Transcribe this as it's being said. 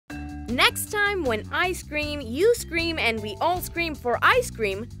Next time when I scream, you scream, and we all scream for ice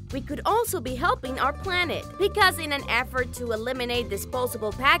cream, we could also be helping our planet. Because in an effort to eliminate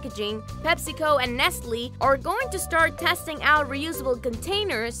disposable packaging, PepsiCo and Nestle are going to start testing out reusable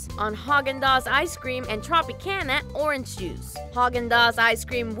containers on haagen-dazs ice cream and Tropicana orange juice. Haagen-Dazs ice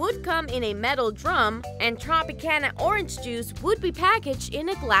cream would come in a metal drum, and Tropicana orange juice would be packaged in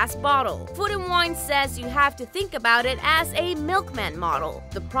a glass bottle. Food & Wine says you have to think about it as a milkman model.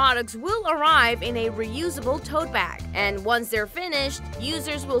 The products will arrive in a reusable tote bag, and once they're finished,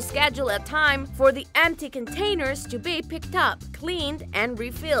 users will schedule a time for the empty containers to be picked up, cleaned, and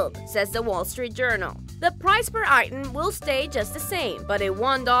refilled, says the Wall Street Journal. The price per item will stay just the same, but a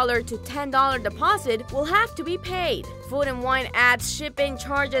 $1 to $10 deposit will have to be paid. Food & Wine adds shipping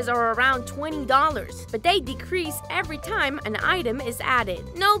charges are around $20, but they decrease every time an item is added.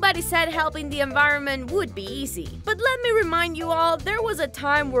 Nobody said helping the environment would be easy. But let me remind you all, there was a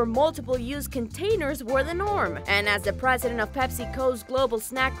time where multiple-use containers were the norm. And as the president of PepsiCo's Global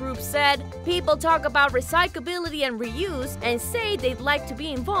Snack Group said, people talk about recyclability and reuse and say they'd like to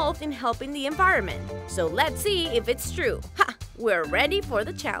be involved in helping the environment. So let's see if it's true. Ha! We're ready for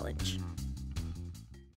the challenge.